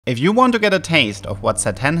If you want to get a taste of what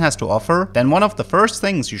set 10 has to offer, then one of the first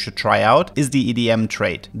things you should try out is the EDM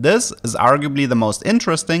trait. This is arguably the most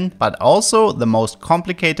interesting, but also the most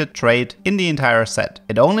complicated trait in the entire set.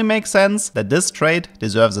 It only makes sense that this trait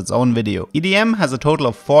deserves its own video. EDM has a total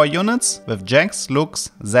of 4 units with Jax, Lux,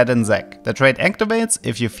 Zed and Zac. The trait activates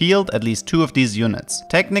if you field at least 2 of these units.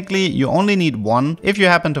 Technically, you only need 1 if you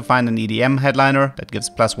happen to find an EDM headliner that gives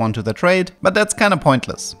 +1 to the trait, but that's kinda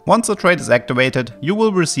pointless. Once the trait is activated, you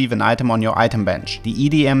will receive an item on your item bench, the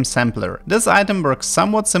EDM sampler. This item works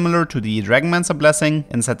somewhat similar to the Dragonmancer blessing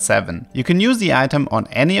in set 7. You can use the item on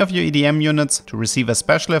any of your EDM units to receive a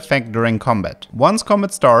special effect during combat. Once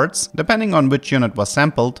combat starts, depending on which unit was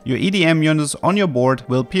sampled, your EDM units on your board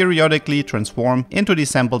will periodically transform into the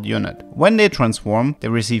sampled unit. When they transform, they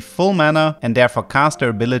receive full mana and therefore cast their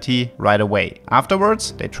ability right away.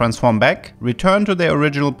 Afterwards, they transform back, return to their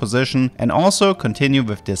original position and also continue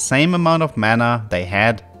with the same amount of mana they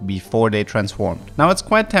had before they transformed. Now it's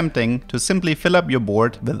quite tempting to simply fill up your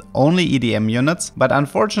board with only EDM units, but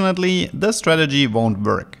unfortunately this strategy won't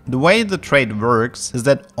work. The way the trait works is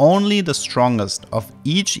that only the strongest of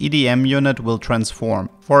each EDM unit will transform.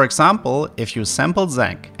 For example, if you sample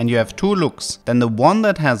Zac and you have 2 Lux, then the one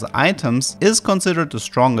that has items is considered the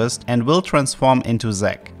strongest and will transform into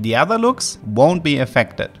Zac. The other Lux won't be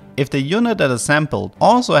affected. If the unit that is sampled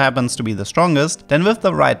also happens to be the strongest, then with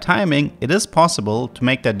the right timing, it is possible to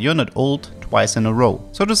make that unit ult twice in a row.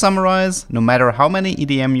 So to summarize, no matter how many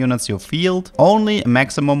EDM units you field, only a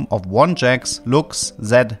maximum of 1 Jax, Lux,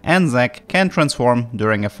 Zed and Zac can transform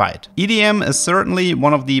during a fight. EDM is certainly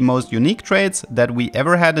one of the most unique traits that we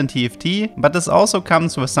ever had in TFT, but this also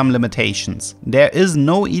comes with some limitations. There is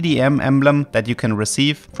no EDM emblem that you can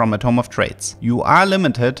receive from a Tome of Traits. You are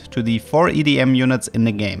limited to the 4 EDM units in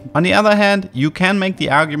the game. On the other hand, you can make the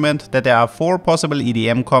argument that there are 4 possible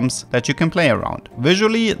EDM comps that you can play around.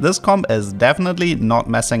 Visually, this comp is definitely not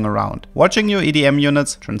messing around. Watching your EDM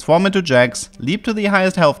units transform into Jax, leap to the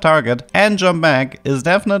highest health target and jump back is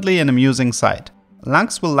definitely an amusing sight.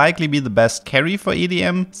 Lux will likely be the best carry for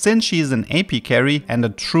EDM since she is an AP carry and a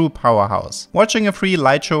true powerhouse. Watching a free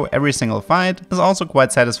light show every single fight is also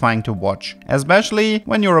quite satisfying to watch, especially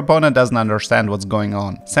when your opponent doesn't understand what's going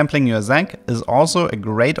on. Sampling your Zac is also a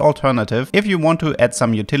great alternative if you want to add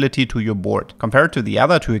some utility to your board. Compared to the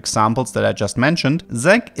other 2 examples that I just mentioned,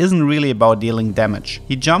 Zac isn't really about dealing damage.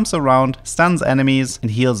 He jumps around, stuns enemies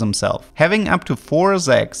and heals himself. Having up to 4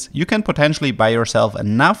 Zacs, you can potentially buy yourself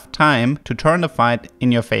enough time to turn the fight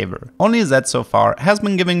in your favor. Only Zed so far has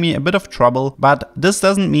been giving me a bit of trouble, but this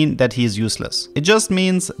doesn't mean that he is useless. It just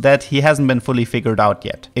means that he hasn't been fully figured out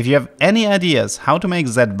yet. If you have any ideas how to make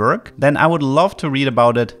Zed work, then I would love to read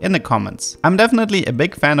about it in the comments. I'm definitely a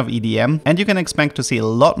big fan of EDM and you can expect to see a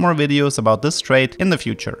lot more videos about this trait in the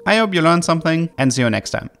future. I hope you learned something and see you next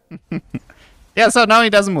time. Yeah, so now he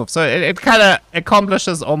doesn't move, so it kind of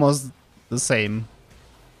accomplishes almost the same.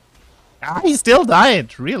 Ah, he still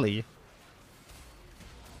died, really.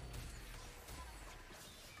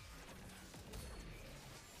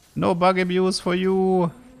 No bug abuse for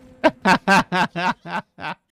you.